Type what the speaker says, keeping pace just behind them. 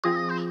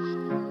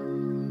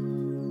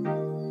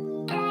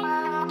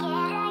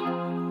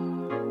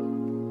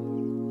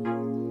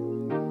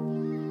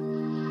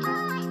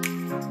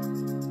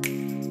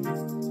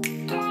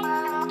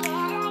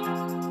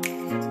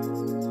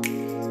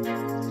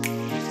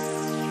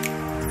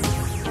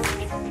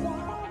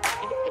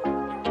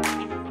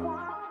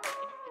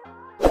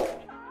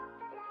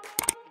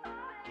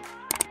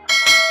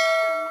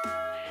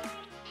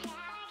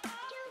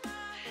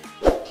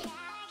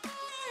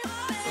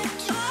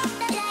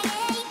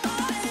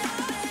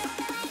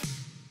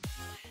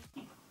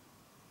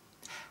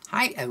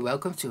Hi and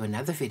welcome to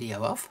another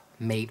video of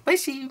Made by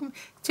Siem.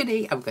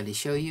 Today I'm going to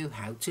show you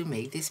how to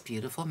make this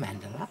beautiful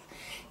mandala.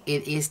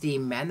 It is the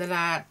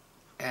mandala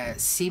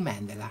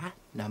Siemandala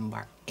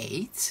number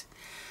 8.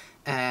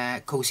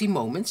 Cozy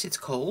Moments it's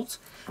called.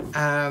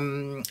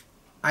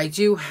 I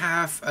do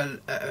have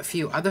a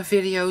few other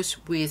videos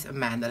with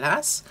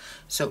mandalas,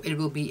 so it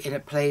will be in a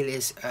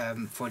playlist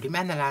for the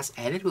mandalas,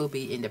 and it will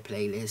be in the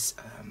playlist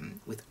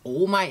with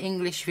all my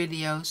English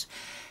videos,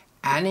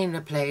 and in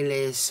the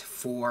playlist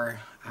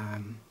for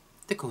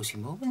the Cozy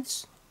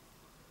Moments.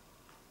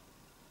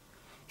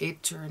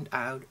 It turned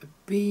out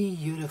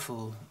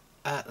beautiful,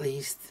 at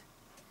least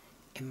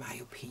in my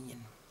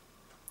opinion.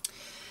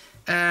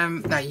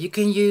 Now you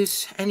can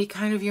use any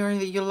kind of yarn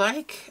that you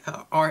like,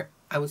 or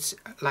I would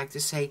like to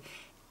say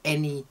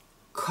any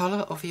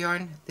color of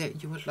yarn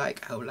that you would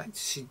like. I would like to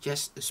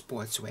suggest a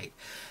sports weight,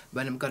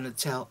 but I'm going to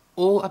tell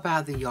all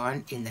about the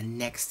yarn in the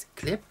next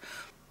clip.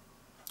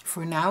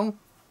 For now,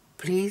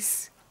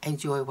 please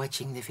enjoy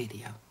watching the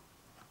video.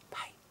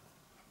 Bye.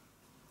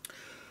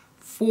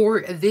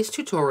 For this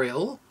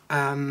tutorial,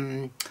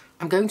 I'm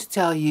going to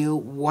tell you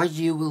what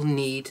you will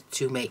need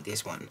to make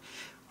this one.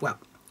 Well,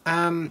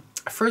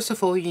 first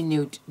of all, you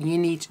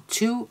need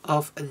 2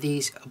 of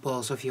these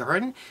balls of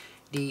yarn,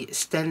 the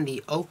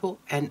Stenli Opal,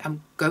 and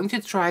I'm going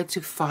to try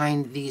to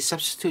find the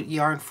substitute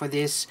yarn for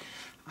this,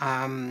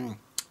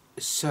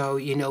 so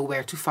you know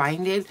where to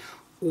find it,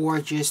 or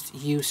just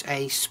use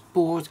a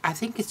I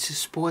think it's a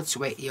sports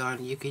weight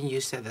yarn. You can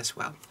use that as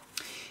well.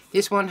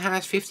 This one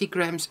has 50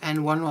 grams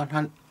and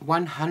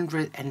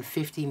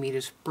 150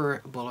 meters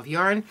per ball of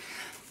yarn.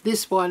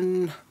 This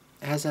one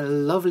has a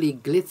lovely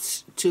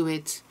glitz to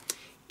it.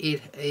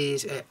 It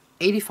is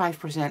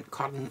 85%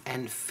 cotton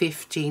and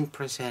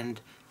 15%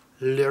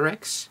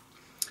 lurex.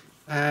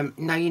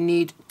 Now you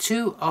need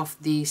 2 of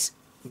these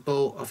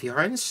ball of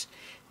yarns,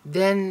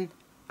 then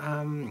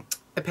a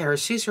pair of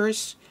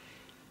scissors,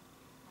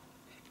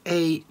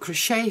 a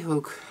crochet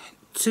hook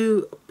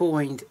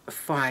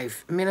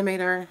 2.5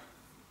 millimeter.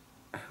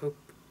 I hope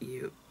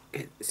you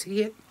can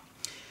see it,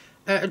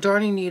 a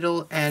darning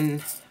needle,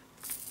 and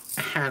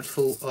a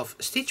handful of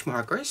stitch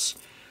markers,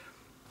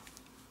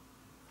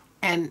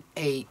 and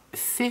a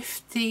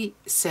 50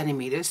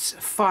 centimeters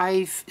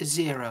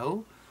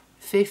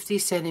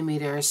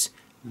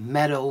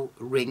metal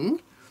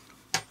ring.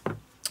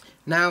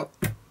 Now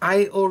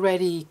I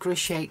already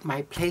crocheted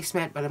my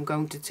placemat, but I'm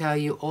going to tell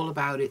you all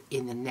about it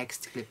in the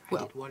next clip.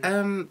 Well,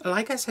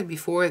 like I said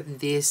before,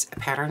 this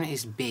pattern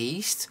is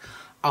based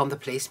on the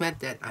placemat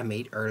that I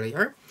made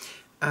earlier.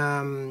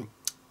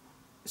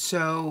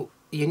 So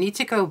you need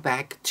to go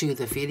back to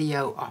the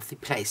video of the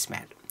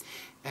placemat.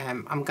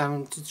 I'm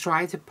going to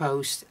try to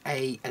post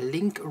a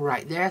link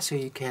right there, so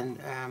you can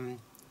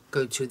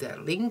go to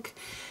that link.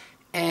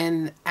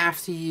 And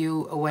after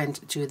you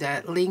went to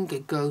that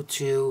link, go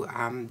to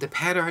the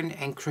pattern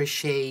and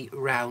crochet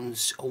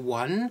rounds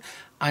 1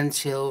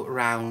 until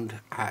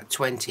round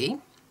 20.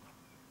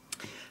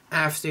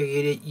 After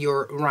you did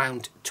your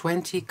round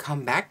 20,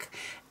 come back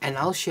and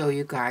I'll show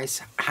you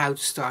guys how to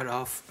start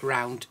off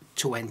round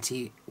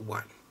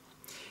 21.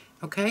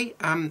 Okay,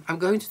 I'm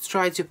going to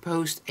try to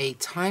post a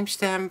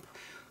timestamp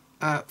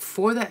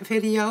for that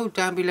video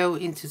down below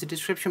into the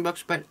description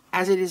box, but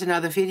as it is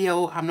another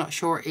video, I'm not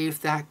sure if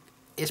that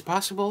is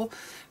possible,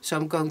 so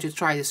I'm going to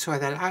try to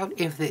sort that out.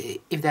 If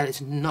that is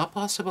not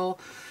possible,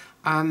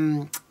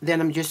 then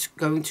I'm just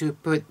going to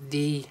put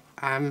the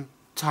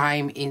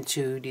time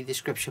into the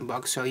description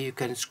box, so you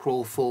can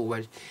scroll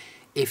forward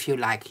if you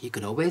like. You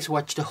can always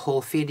watch the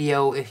whole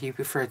video if you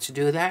prefer to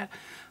do that,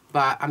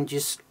 but I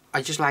just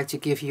like to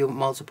give you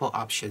multiple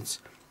options.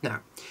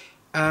 Now,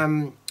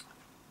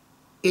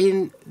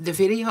 in the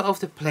video of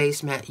the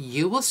placemat,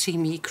 you will see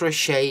me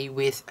crochet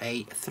with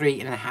a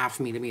 3.5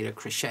 millimeter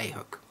crochet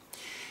hook.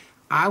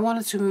 I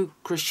wanted to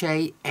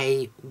crochet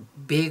a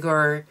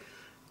bigger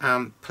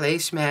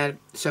placemat,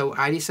 so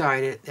I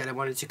decided that I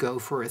wanted to go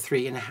for a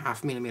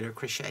 3.5 millimeter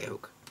crochet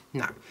hook.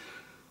 Now,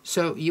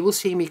 so you will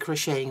see me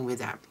crocheting with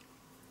that.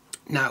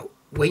 Now,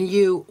 when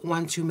you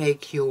want to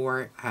make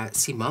your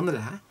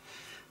Siemandala,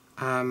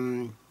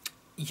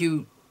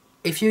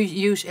 if you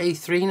use a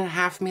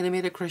 3.5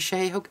 millimeter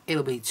crochet hook,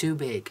 it'll be too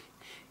big.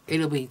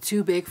 It'll be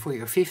too big for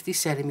your 50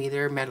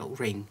 centimeter metal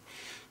ring.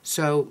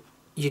 So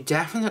you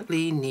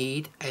definitely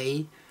need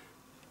a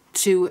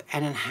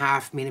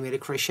 2.5 millimeter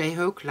crochet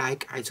hook,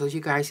 like I told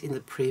you guys in the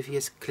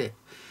previous clip.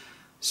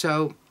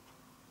 So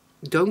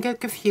don't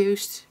get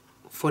confused.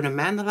 For the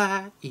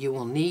mandala, you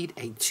will need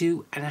a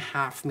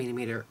 2.5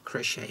 millimeter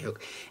crochet hook,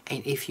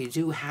 and if you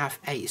do have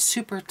a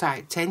super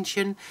tight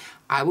tension,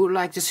 I would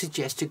like to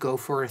suggest to go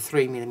for a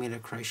 3 millimeter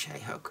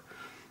crochet hook.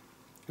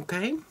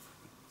 Okay,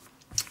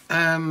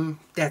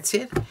 that's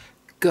it.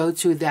 Go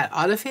to that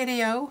other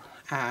video,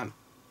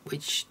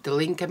 which the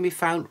link can be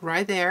found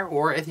right there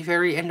or at the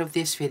very end of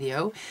this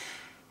video,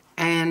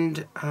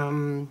 and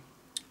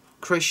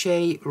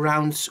crochet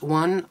rounds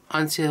 1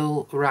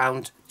 until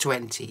round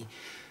 20.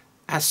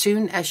 As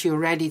soon as you're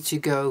ready to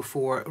go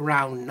for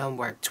round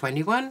number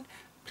 21,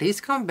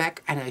 please come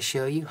back and I'll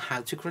show you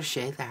how to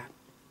crochet that.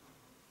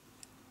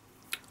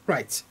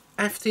 Right,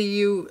 after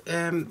you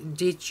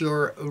did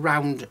your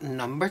round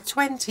number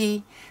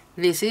 20,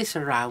 this is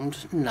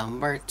round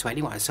number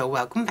 21, so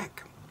welcome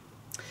back.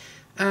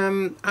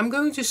 I'm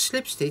going to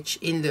slip stitch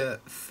in the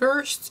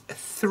first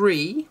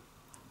 3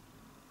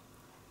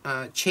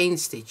 chain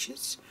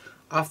stitches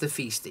of the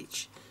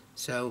V-stitch.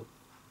 So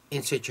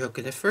insert your hook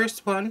in the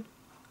first one,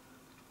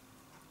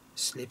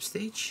 slip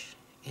stitch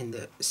in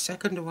the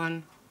second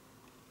one,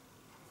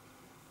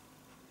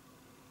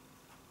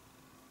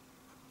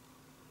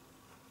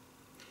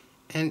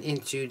 and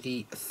into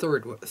the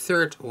third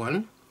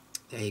one.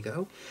 There you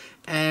go.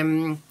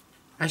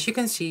 As you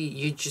can see,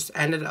 you just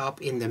ended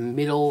up in the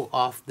middle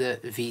of the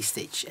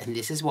V-stitch, and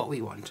this is what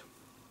we want.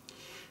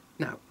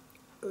 Now,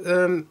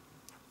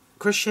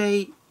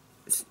 crochet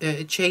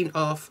chain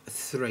of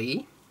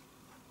 3.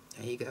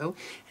 There you go.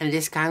 And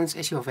this counts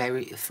as your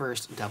very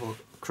first double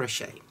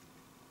crochet.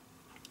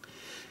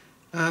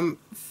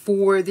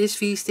 For this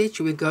V-stitch,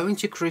 we're going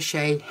to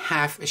crochet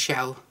half a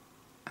shell.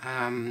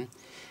 And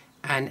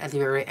at the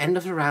very end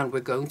of the round,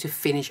 we're going to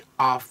finish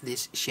off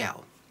this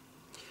shell.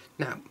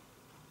 Now,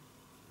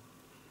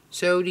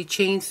 so the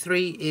chain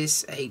 3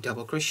 is a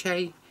double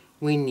crochet.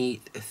 We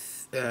need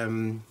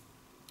 2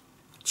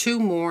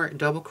 more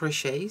double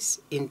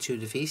crochets into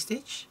the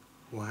V-stitch.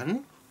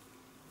 1,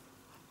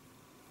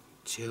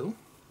 2.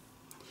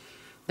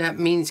 That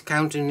means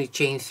counting the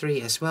chain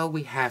 3 as well,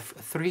 we have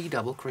 3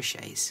 double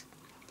crochets.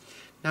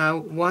 Now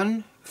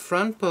 1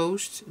 front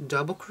post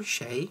double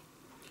crochet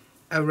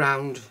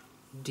around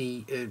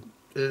the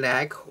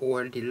leg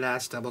or the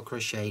last double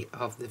crochet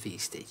of the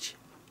V-stitch.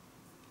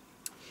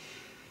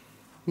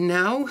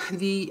 Now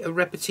the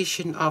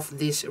repetition of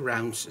this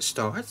round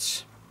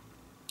starts.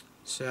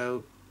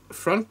 So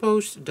front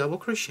post double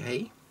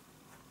crochet,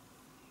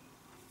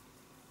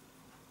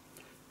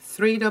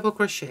 3 double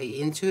crochet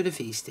into the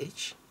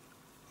V-stitch,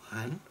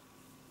 1,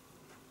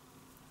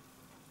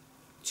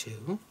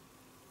 2,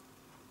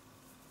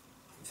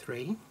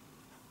 3,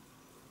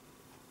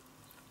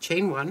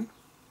 chain 1,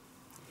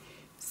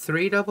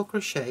 3 double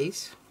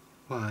crochets,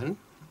 1,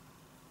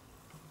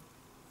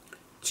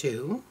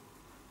 2,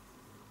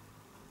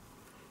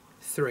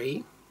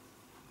 3,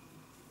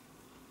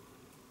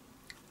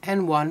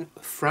 and 1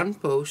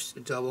 front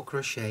post double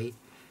crochet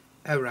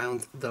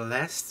around the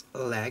last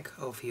leg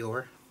of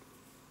your,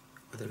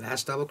 or the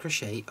last double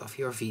crochet of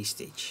your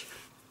V-stitch.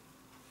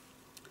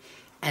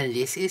 And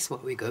this is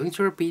what we're going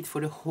to repeat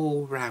for the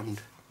whole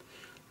round.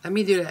 Let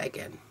me do that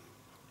again.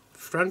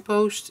 Front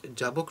post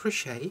double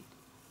crochet,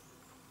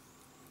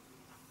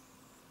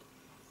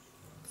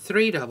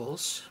 3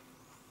 doubles,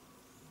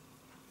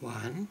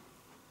 1,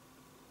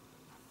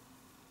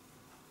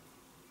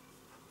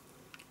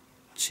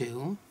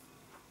 2,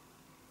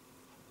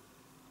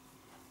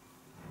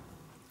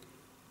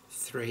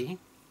 3,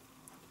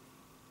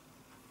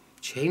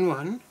 chain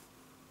 1,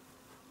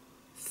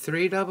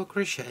 3 double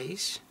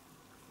crochets,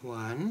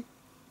 1,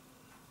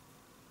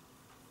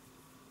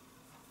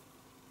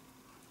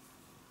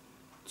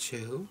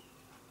 2,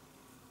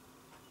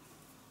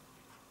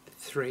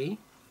 3,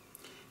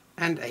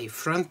 and a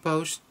front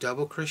post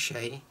double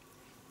crochet.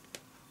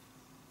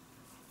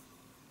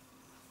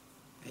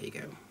 There you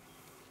go.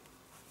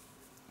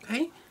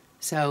 Okay,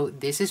 so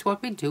this is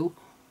what we do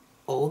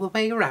all the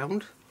way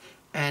around,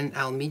 and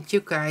I'll meet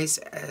you guys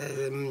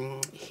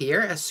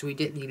here as we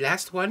did the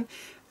last one,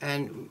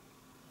 and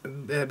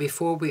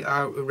before we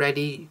are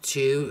ready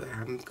to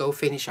go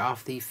finish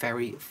off the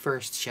very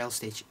first shell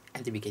stitch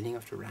at the beginning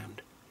of the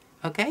round.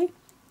 Okay,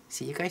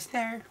 see you guys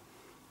there.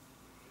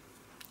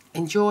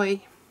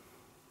 Enjoy.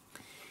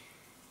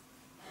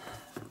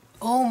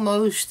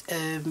 Almost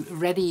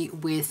ready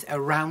with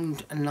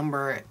round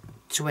number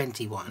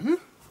 21.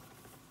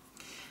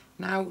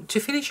 Now, to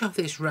finish off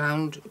this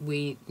round,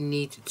 we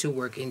need to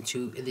work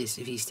into this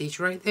V-stitch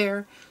right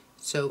there.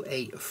 So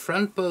a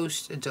front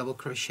post double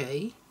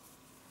crochet,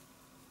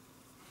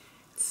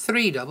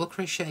 3 double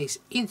crochets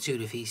into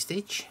the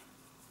V-stitch,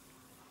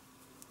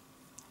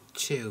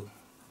 2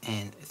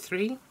 and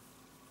 3.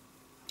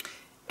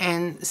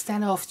 And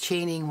instead of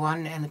chaining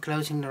 1 and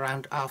closing the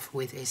round off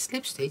with a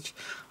slip stitch,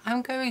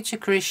 I'm going to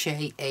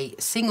crochet a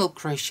single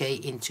crochet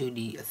into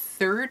the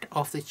third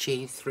of the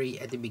chain 3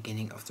 at the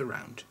beginning of the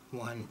round.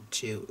 1,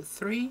 2,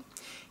 3.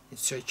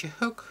 Insert your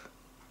hook,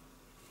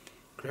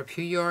 grab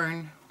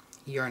your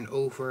yarn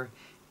over,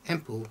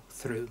 and pull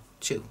through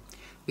 2,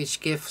 which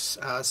gives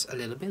us a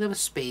little bit of a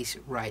space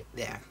right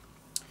there.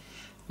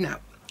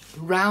 Now,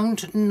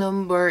 round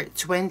number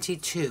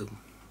 22.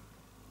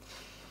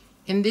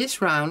 In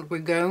this round, we're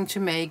going to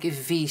make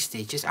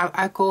V-stitches.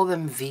 I call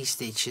them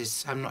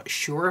V-stitches. I'm not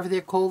sure if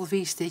they're called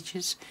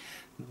V-stitches,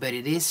 but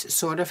it is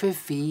sort of a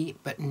V,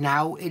 but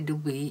now it will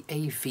be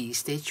a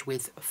V-stitch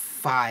with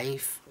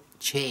 5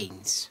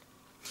 chains.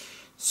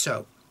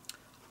 So,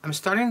 I'm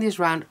starting this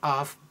round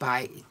off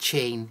by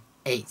chain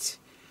 8.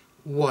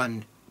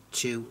 1,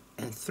 2,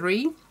 and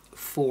 3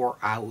 for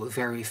our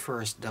very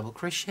first double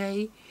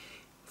crochet.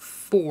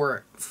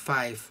 4,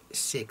 5,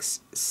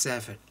 6,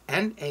 7,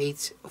 and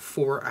 8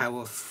 for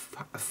our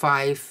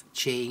 5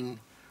 chain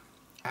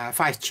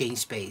 5 chain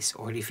space,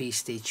 or the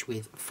V-stitch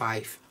with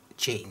 5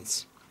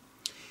 chains.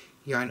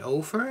 Yarn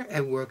over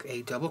and work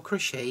a double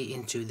crochet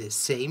into the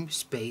same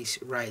space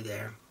right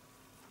there.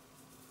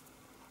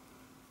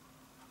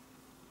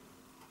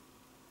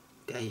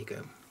 There you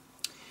go.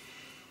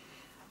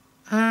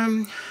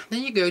 Then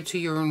you go to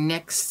your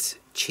next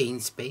chain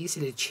space,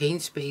 and the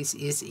chain space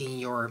is in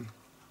your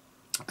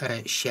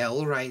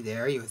shell right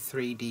there, your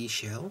 3D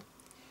shell.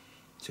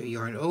 So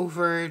yarn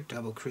over,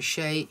 double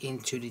crochet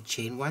into the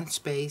chain 1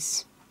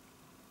 space,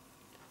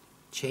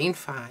 chain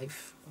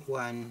 5,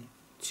 1,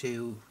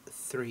 2,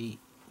 3,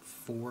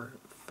 4,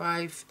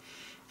 5,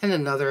 and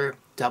another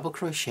double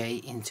crochet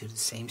into the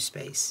same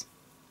space.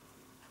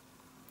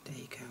 There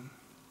you go.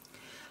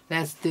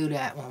 Let's do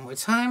that one more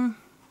time.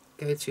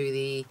 Go to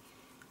the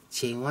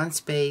chain 1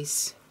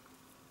 space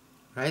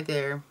right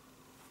there,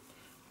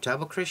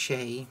 double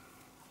crochet,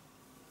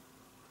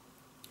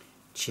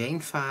 chain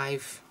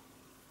 5,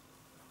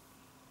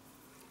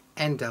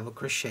 and double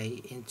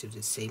crochet into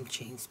the same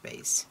chain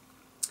space.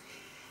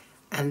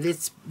 And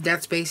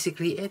that's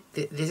basically it.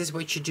 This is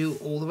what you do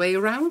all the way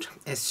around.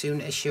 As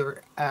soon as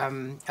you're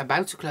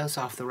about to close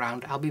off the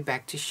round, I'll be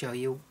back to show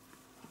you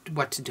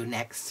what to do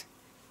next.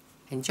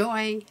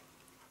 Enjoy!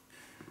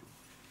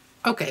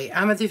 Okay,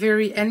 I'm at the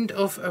very end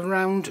of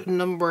round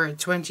number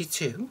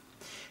 22.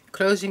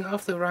 Closing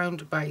off the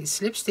round by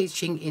slip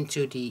stitching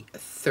into the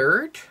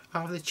 3rd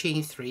of the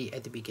chain 3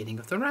 at the beginning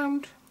of the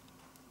round.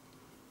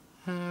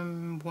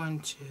 1,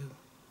 2,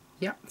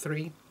 yeah,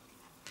 3.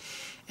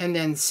 And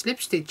then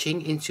slip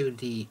stitching into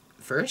the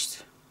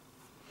 1st,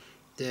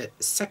 the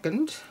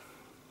 2nd,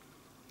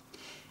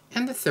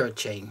 and the 3rd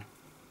chain.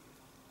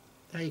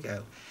 There you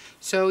go.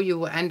 So you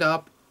will end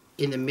up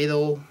in the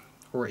middle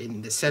or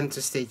in the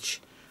center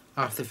stitch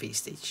of the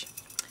V-stitch.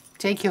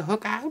 Take your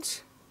hook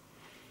out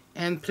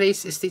and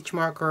place a stitch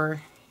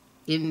marker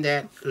in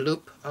that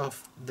loop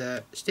of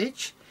the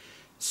stitch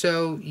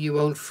so you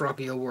won't frog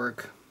your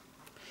work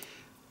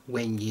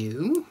when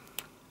you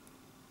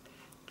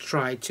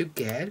try to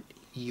get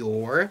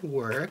your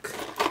work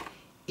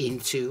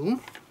into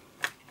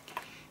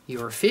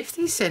your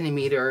 50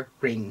 centimeter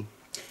ring.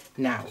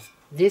 Now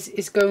this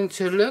is going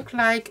to look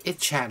like a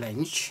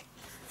challenge.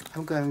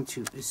 I'm going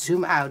to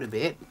zoom out a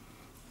bit.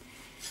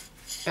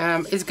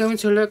 It's going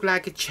to look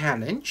like a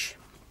challenge,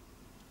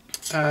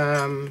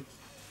 but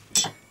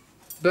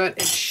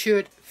it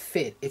should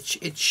fit.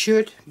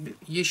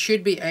 You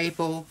should be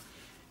able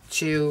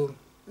to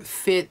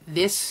fit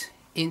this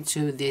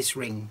into this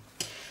ring.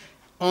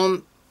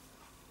 On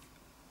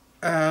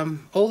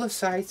all the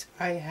sides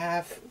I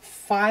have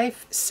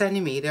 5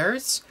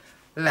 centimeters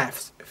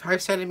left. 5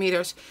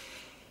 centimeters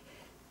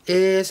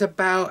is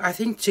about, I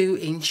think, 2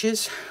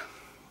 inches.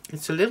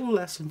 It's a little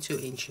less than 2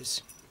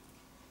 inches.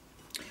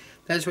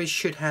 That's what you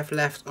should have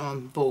left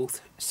on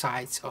both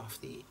sides of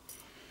the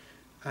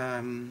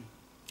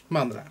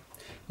mandala.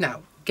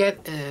 Now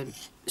get a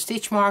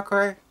stitch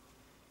marker.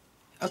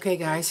 Okay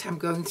guys, I'm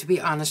going to be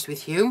honest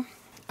with you.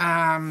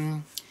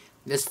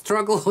 The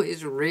struggle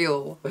is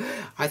real.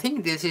 I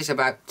think this is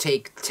about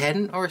take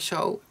 10 or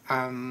so.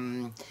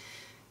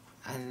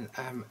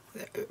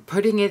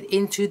 Putting it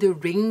into the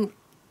ring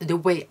the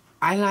way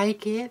I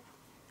like it.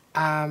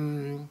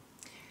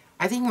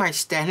 I think my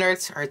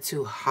standards are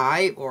too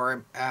high,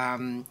 or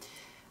I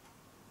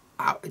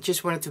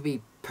just want it to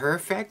be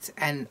perfect,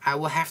 and I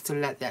will have to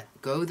let that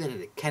go, that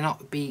it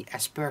cannot be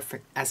as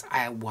perfect as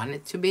I want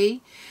it to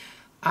be.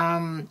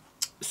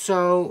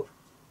 So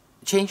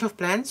change of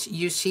plans.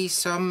 You see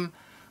some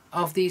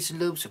of these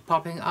loops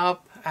popping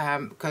up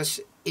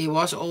because it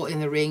was all in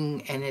the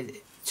ring and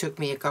it took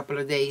me a couple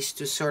of days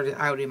to sort it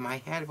out in my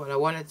head what I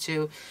wanted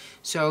to.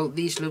 So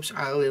these loops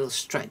are a little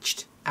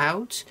stretched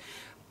out.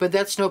 But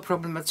that's no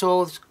problem at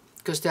all,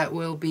 because that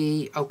will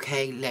be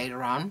okay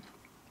later on.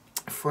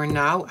 For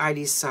now, I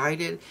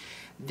decided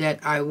that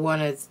I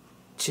wanted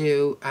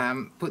to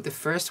put the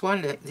first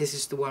one, this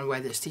is the one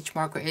where the stitch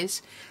marker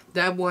is,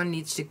 that one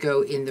needs to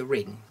go in the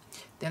ring.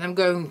 Then I'm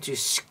going to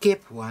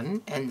skip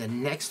one, and the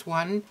next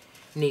one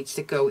needs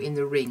to go in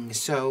the ring.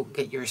 So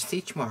get your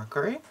stitch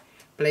marker,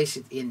 place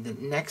it in the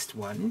next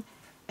one,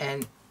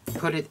 and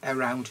put it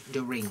around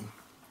the ring.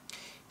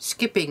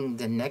 Skipping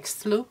the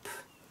next loop,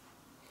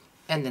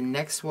 and the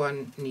next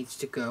one needs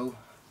to go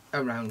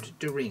around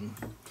the ring.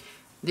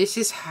 This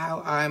is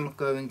how I'm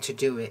going to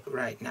do it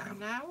right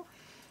now.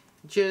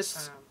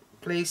 Just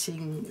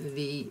placing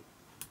the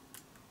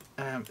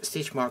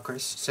stitch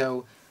markers.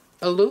 So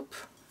a loop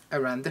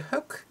around the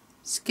hook,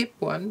 skip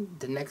one,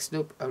 the next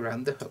loop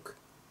around the hook.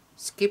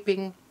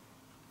 Skipping,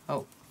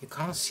 oh, you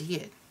can't see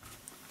it.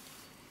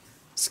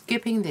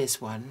 Skipping this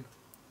one,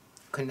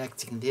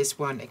 connecting this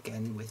one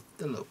again with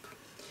the loop.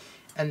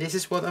 And this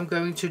is what I'm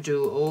going to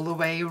do all the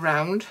way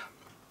around.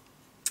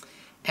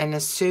 And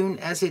as soon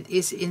as it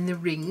is in the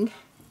ring,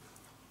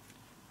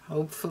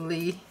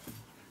 hopefully,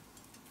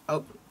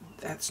 oh,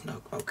 that's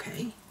not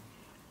okay.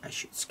 I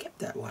should skip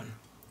that one.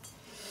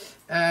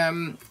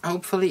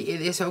 Hopefully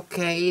it is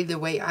okay the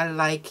way I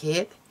like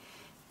it.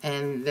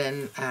 And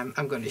then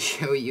I'm going to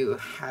show you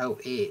how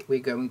we're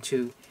going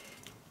to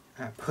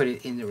put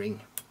it in the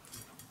ring.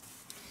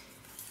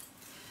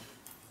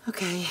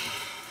 Okay,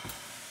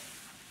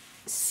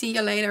 see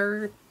you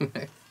later.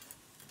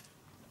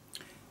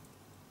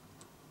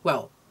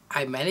 Well,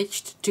 I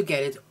managed to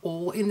get it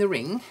all in the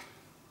ring,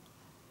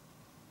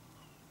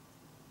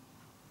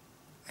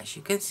 as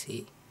you can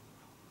see.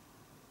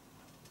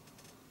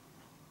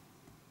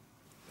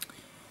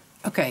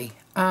 Okay,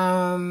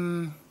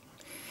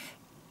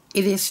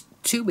 it is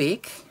too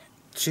big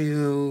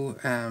to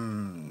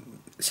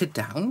sit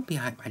down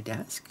behind my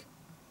desk,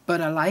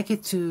 but I like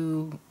it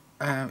to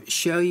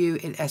show you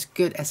it as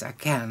good as I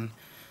can.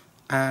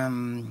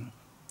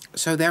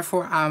 So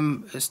therefore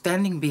I'm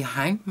standing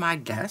behind my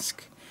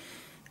desk.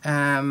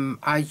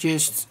 I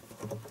just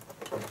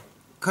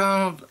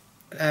can't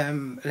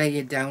lay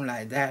it down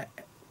like that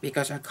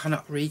because I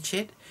cannot reach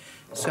it,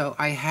 so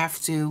I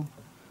have to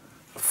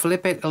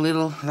flip it a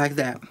little like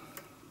that,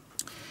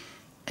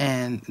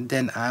 and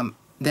then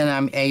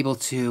I'm able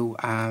to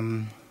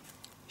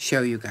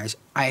show you guys.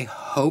 I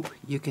hope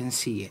you can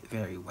see it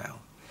very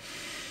well.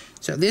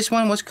 So this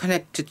one was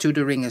connected to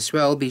the ring as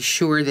well. Be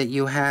sure that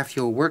you have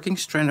your working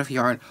strand of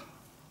yarn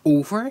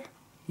over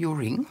your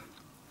ring.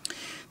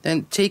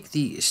 Then take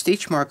the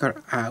stitch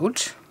marker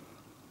out.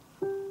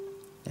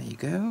 There you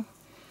go.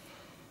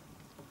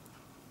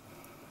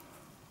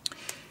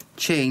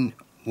 Chain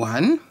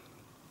 1.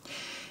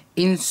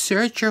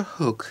 Insert your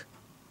hook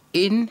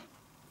in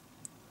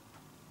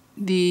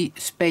the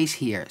space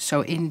here,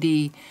 so in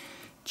the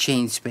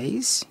chain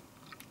space.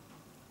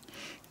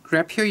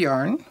 Grab your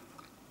yarn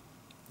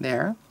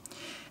there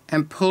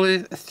and pull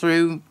it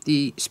through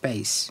the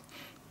space.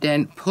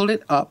 Then pull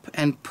it up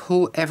and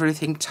pull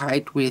everything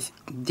tight with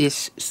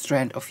this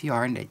strand of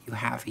yarn that you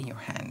have in your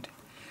hand.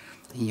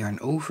 Then yarn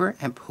over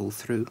and pull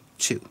through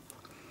 2.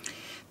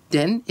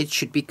 Then it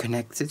should be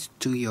connected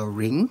to your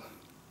ring.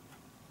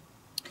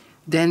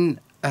 Then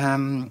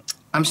I'm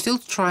still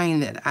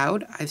trying that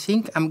out. I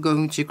think I'm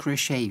going to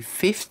crochet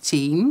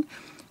 15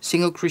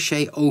 single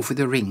crochet over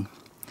the ring.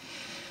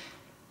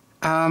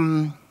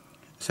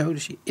 So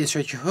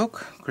insert your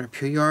hook, grab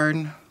your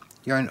yarn,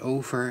 yarn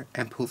over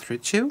and pull through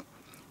 2.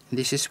 And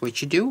this is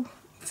what you do.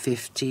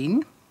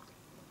 15,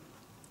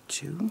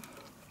 2,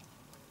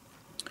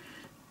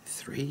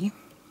 3,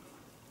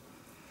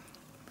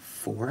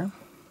 4,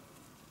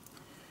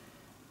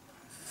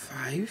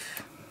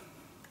 5,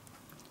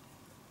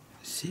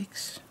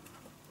 6,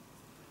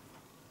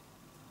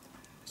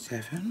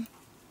 7,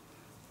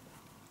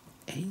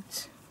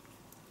 8,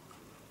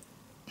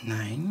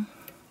 9,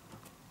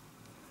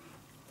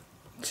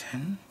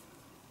 10,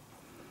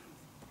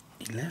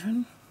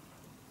 11,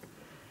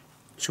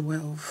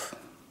 12,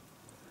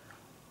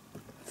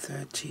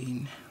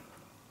 13,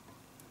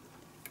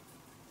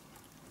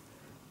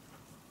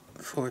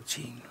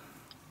 14,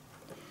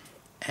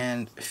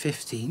 and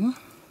 15.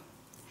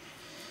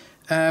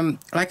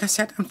 Like I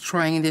said, I'm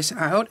trying this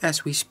out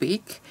as we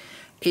speak.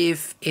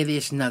 If it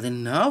is not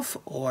enough,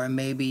 or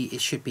maybe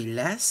it should be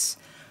less,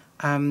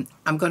 I'm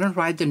gonna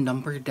write the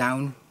number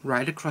down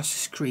right across the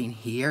screen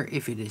here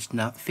if it is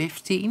not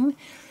 15.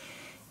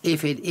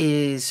 If it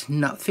is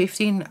not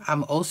 15,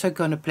 I'm also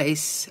gonna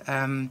place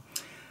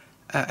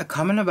a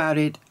comment about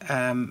it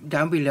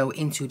down below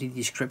into the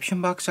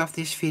description box of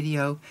this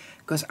video,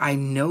 because I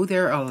know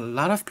there are a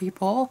lot of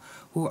people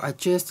who are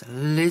just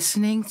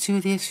listening to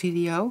this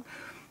video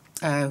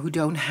who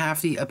don't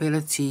have the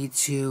ability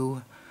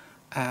to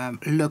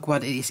look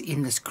what is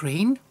in the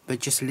screen, but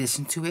just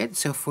listen to it.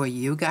 So for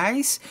you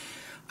guys,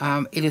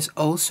 it is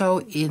also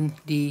in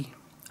the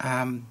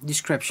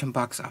description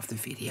box of the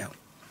video.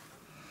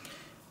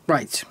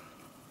 Right,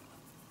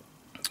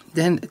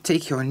 then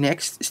take your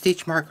next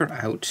stitch marker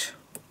out.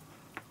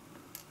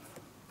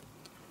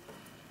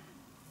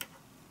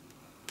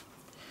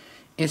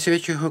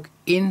 Insert your hook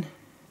in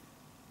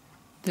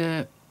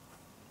the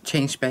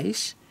chain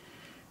space,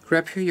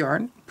 grab your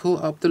yarn, pull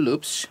up the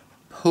loops,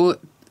 pull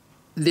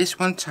this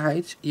one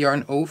tight,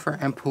 yarn over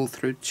and pull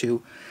through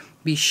 2.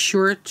 Be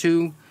sure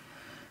to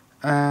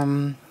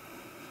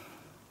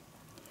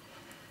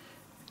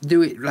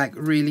do it like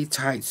really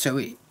tight so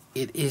it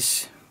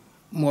is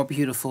more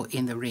beautiful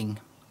in the ring.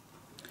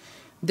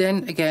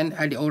 Then again,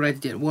 I already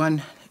did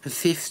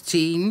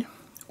 15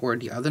 or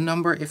the other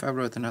number if I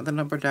wrote another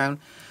number down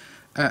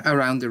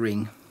around the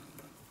ring.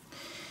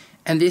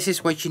 And this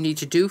is what you need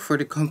to do for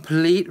the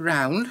complete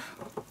round.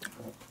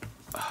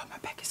 Oh, my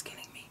back is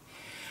killing me.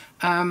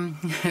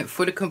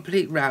 For the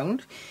complete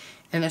round.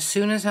 And as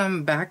soon as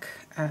I'm back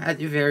at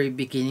the very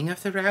beginning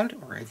of the round,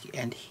 or at the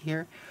end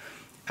here,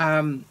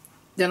 then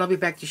I'll be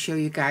back to show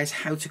you guys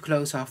how to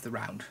close off the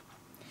round.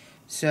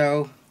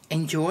 So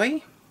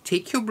enjoy,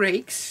 take your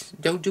breaks,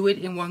 don't do it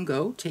in one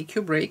go, take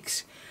your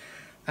breaks.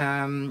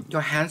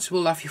 Your hands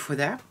will love you for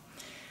that.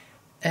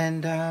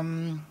 And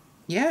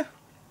yeah,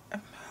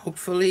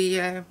 hopefully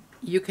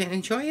you can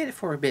enjoy it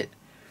for a bit.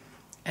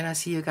 And I'll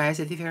see you guys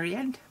at the very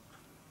end.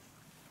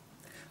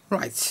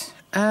 Right,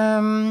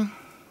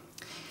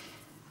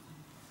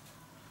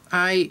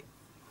 I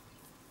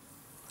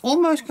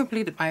almost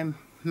completed my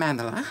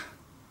mandala.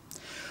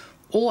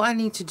 all I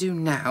need to do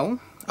now,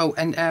 oh,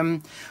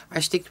 and I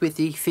stick with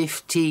the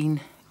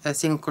 15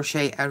 single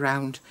crochet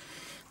around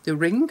the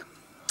ring.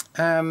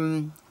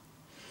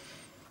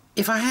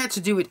 If I had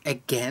to do it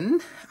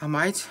again, I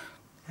might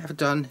have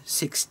done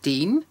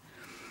 16,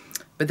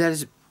 but that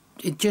is,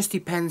 it just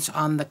depends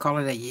on the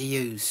color that you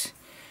use.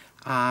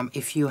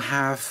 If you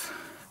have,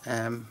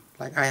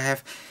 like I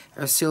have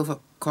a silver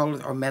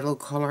colored or metal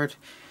colored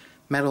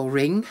metal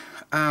ring,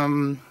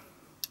 and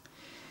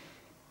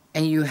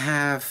you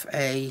have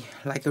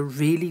like a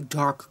really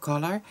dark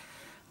color,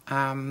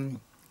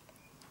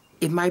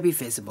 it might be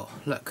visible.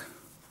 Look.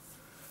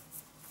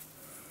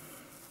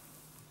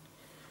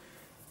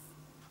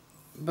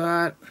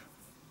 But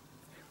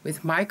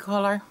with my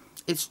color,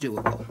 it's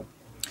doable.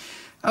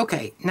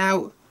 Okay,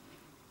 now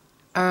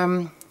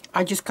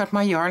I just cut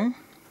my yarn,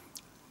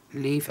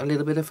 leave a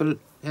little bit of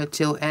a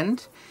till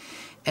end,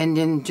 and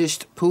then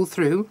just pull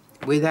through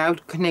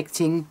without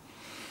connecting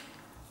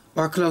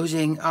or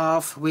closing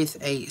off with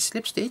a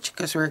slip stitch,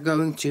 because we're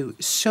going to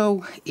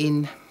sew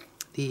in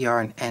the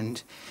yarn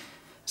end.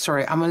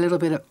 Sorry, I'm a little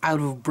bit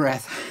out of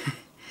breath.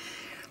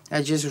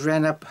 I just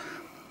ran up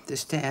the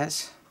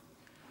stairs.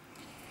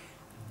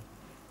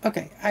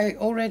 Okay, I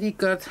already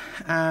got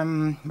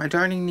my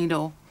darning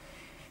needle,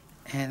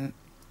 and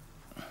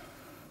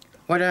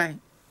what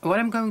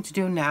I'm going to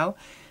do now,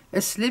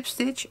 a slip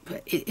stitch,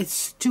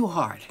 it's too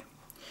hard.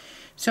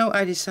 So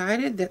I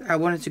decided that I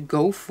wanted to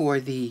go for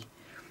the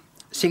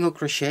single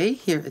crochet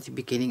here at the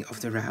beginning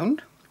of the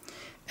round,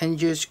 and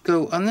just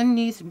go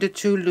underneath the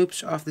 2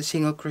 loops of the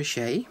single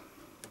crochet.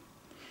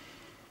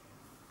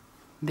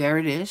 There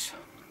it is.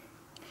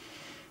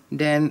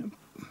 Then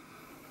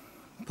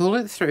pull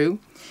it through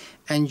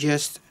and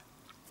just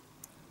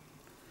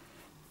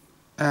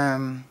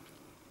go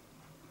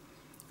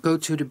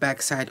to the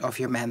back side of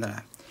your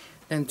mandala.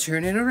 Then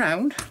turn it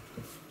around.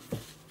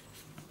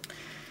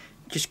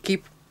 Just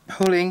keep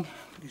pulling.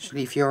 Just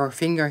leave your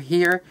finger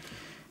here.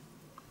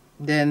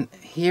 Then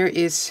here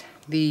is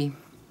the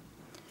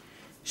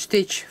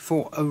stitch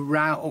for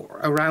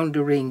around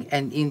the ring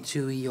and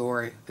into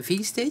your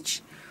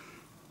V-stitch.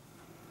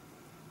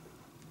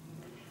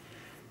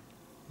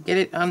 Get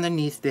it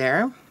underneath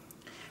there,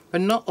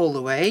 but not all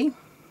the way.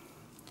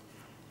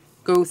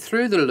 Go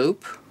through the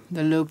loop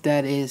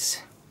that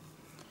is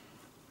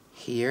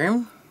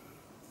here,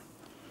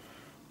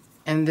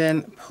 and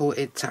then pull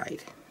it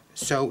tight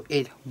so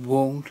it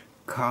won't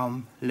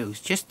come loose.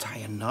 Just tie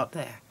a knot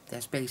there.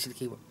 That's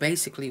basically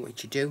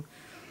what you do.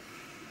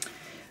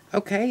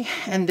 Okay,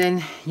 and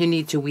then you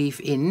need to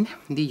weave in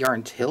the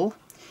yarn tail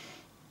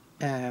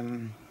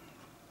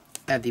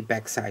at the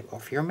back side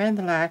of your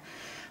mandala.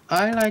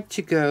 I like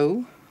to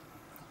go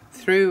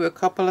through a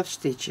couple of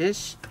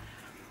stitches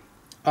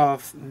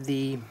of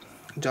the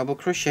double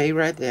crochet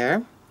right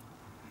there.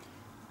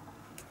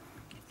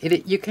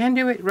 You can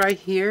do it right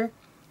here,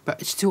 but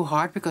it's too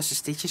hard because the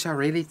stitches are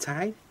really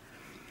tight.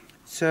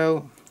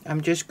 So I'm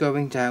just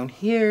going down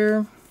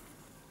here,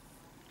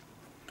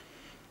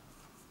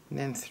 and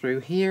then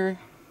through here,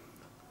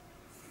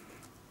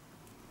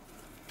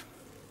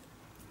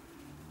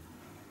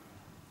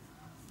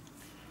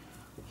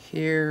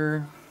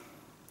 here,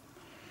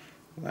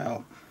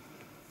 well,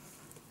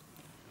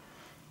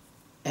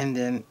 and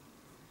then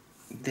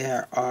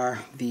there are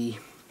the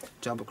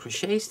double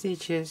crochet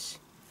stitches.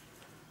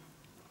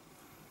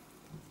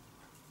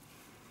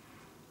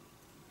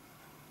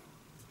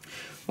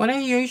 What I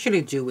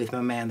usually do with my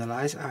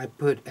mandalas, I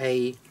put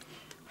a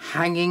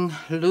hanging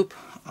loop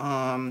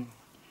on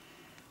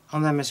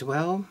them as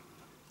well,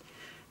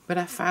 but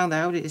I found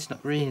out it's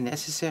not really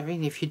necessary.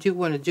 And if you do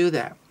want to do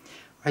that,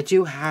 I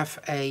do have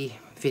a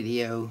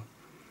video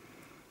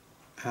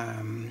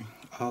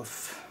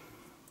of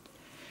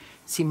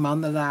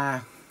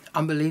Siemandala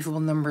Unbelievable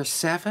number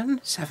 7,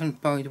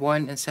 7.1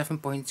 and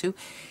 7.2.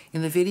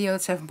 In the video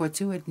at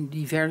 7.2 at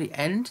the very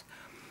end,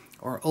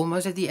 or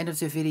almost at the end of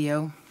the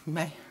video,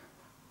 let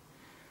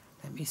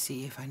me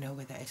see if I know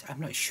where that is. I'm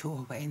not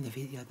sure where in the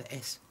video that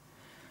is.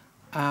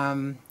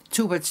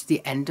 Towards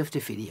the end of the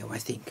video, I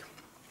think.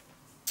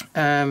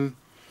 I'm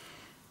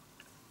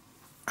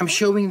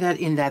showing that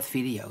in that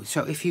video.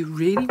 So if you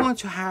really want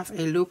to have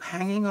a loop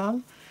hanging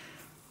on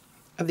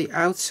at the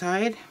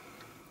outside,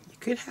 you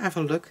could have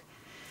a look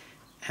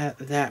at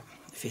that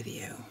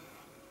video.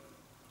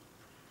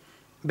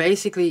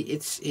 Basically,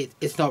 it's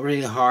not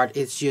really hard.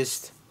 It's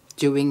just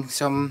doing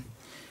some,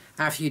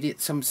 after you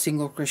did some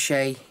single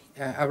crochet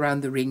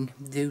around the ring,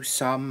 do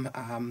some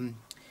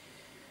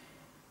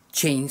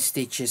chain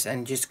stitches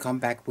and just come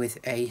back with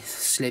a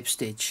slip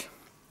stitch.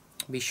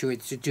 Be sure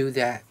to do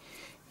that,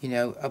 you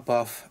know,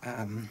 above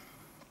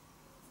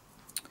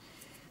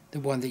the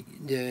one that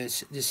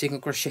the single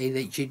crochet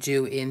that you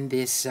do in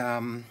this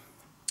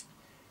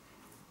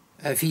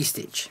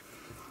V-stitch,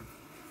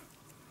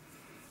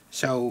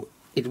 so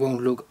it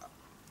won't look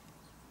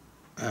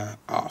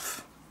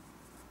off.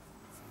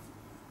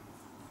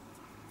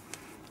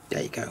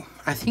 There you go.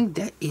 I think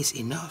that is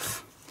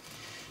enough.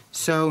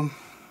 So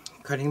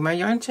cutting my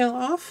yarn tail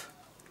off,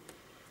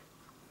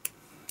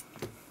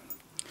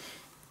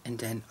 and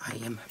then I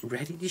am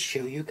ready to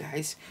show you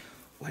guys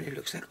what it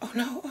looks like. Oh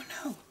no,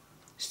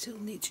 still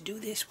need to do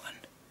this one.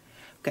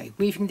 Okay,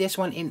 weaving this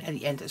one in at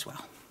the end as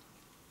well.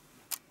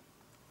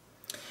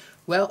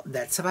 Well,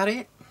 that's about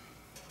it.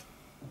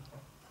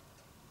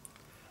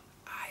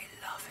 I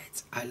love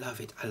it, I love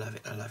it, I love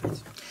it, I love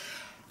it.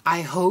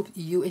 I hope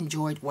you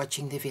enjoyed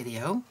watching the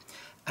video.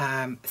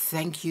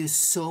 Thank you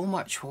so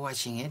much for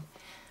watching it.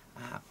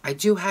 I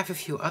do have a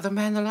few other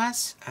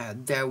mandalas.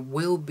 There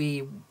will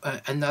be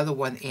another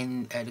one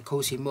in the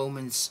Cozy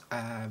Moments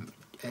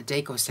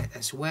deco set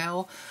as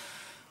well.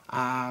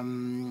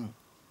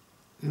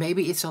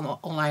 Maybe it's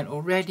online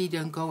already.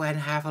 Don't go and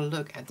have a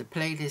look at the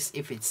playlist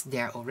if it's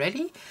there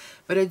already.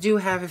 But I do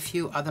have a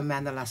few other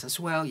mandalas as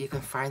well. You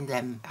can find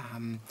them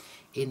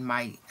in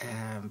my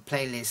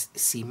playlist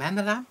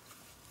Siemandala.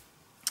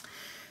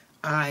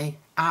 I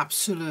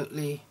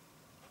absolutely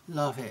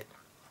love it.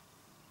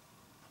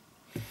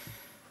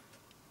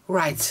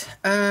 Right,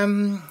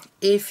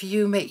 if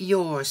you make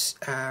yours,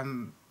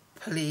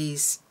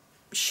 please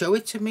show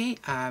it to me.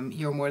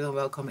 You're more than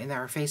welcome in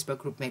our Facebook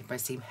group Made by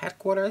Siem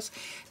headquarters.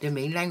 The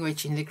main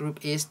language in the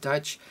group is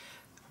Dutch,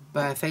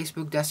 but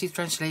Facebook does the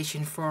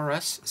translation for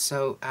us,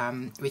 so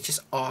which is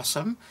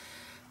awesome.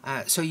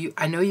 So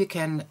I know you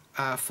can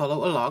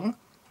follow along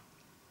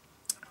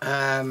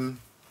and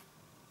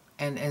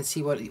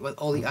see what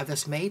all the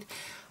others made.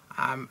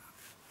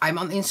 I'm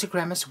on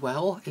Instagram as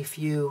well. If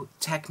you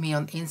tag me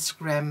on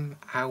Instagram,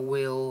 I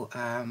will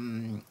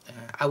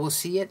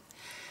see it,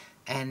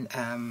 and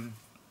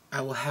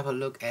I will have a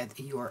look at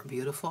your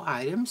beautiful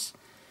items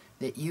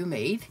that you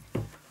made.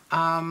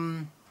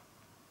 And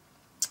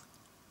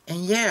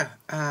yeah,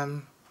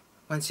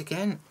 once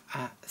again,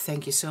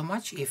 thank you so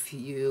much. If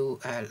you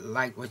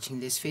like watching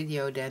this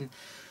video, then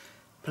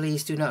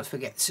please do not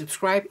forget to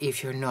subscribe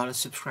if you're not a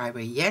subscriber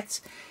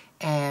yet.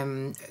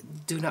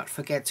 Do not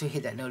forget to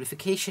hit that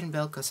notification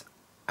bell, because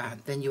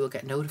then you will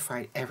get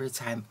notified every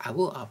time I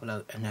will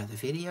upload another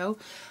video.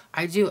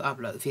 I do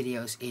upload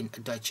videos in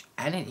Dutch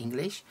and in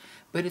English,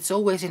 but it's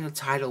always in the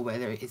title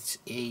whether it's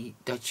a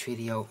Dutch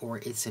video or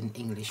it's an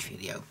English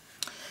video.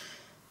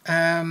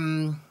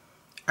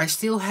 I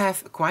still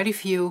have quite a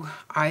few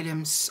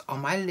items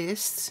on my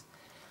list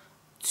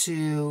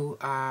to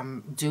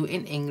do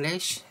in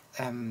English.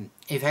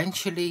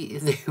 Eventually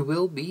they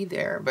will be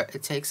there, but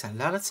it takes a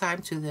lot of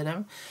time to do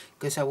them,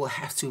 because I will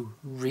have to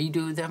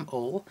redo them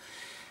all.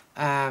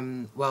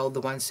 Well,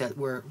 the ones that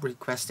were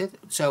requested,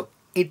 so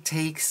it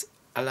takes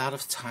a lot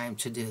of time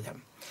to do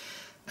them.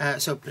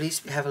 So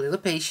please have a little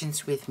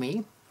patience with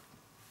me.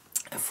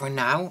 For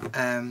now,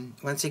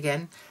 once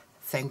again,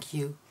 thank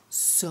you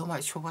so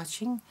much for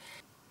watching.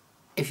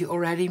 If you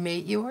already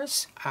made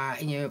yours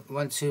and you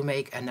want to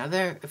make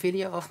another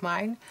video of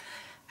mine,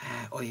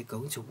 or you're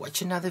going to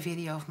watch another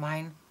video of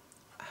mine,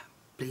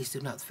 please do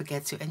not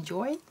forget to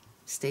enjoy.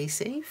 Stay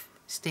safe,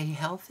 stay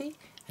healthy,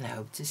 and I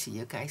hope to see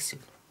you guys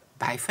soon.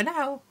 Bye for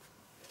now.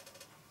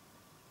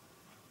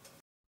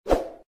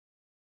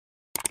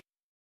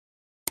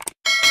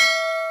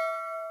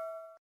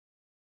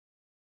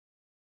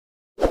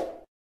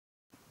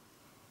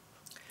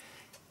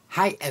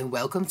 Hi, and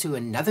welcome to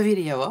another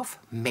video of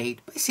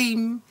Made by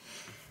Siem.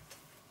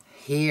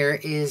 Here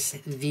is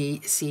the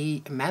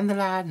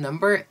Siemandala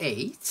number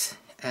 8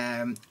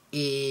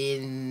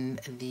 in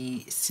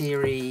the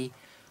series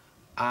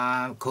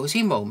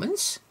Cozy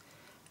Moments.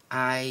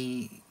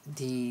 I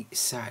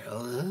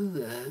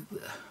decided,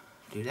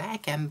 do that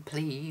again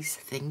please,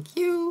 thank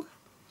you.